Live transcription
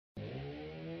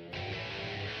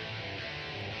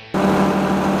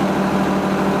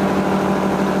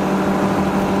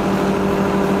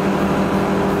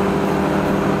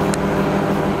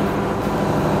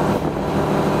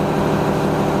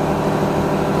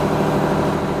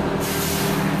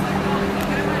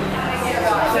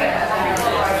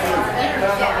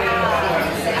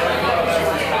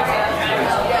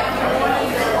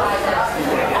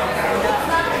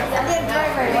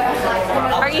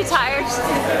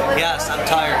house. I'm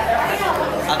tired.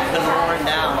 I've been worn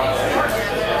down.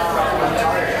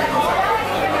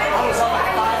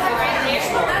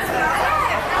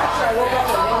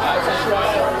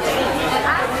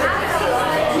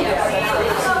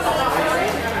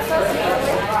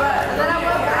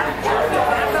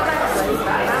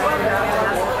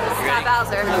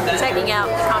 Checking out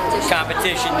the competition.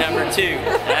 Competition number 2.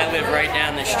 I live right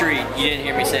down the street. You didn't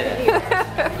hear me say that.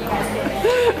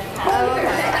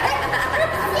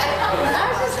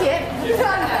 I was just kidding.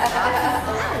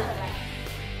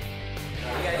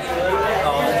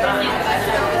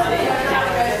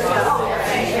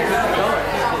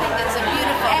 It's a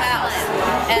beautiful house,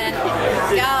 and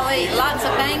golly, lots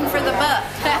of bang for the buck.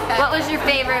 What was your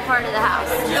favorite part of the house?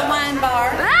 The wine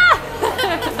bar.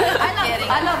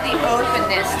 I love the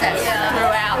openness that's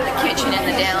throughout the kitchen in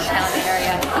the downtown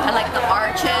area. I like the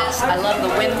arches. I love the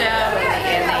window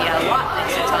and the lot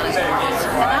that sits on his walls.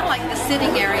 And I like the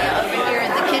sitting area over here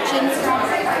in the kitchen.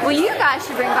 Well, you guys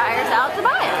should bring buyers out to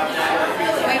buy it.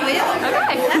 We will.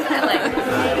 Okay, definitely.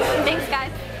 Thanks,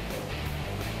 guys.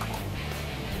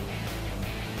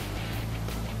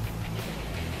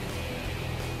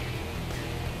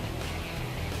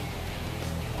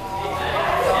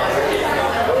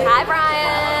 Hi,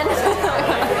 Brian.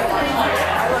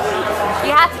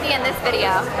 You have to be in this video.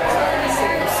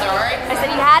 Sorry? I said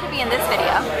you had to be in this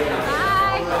video.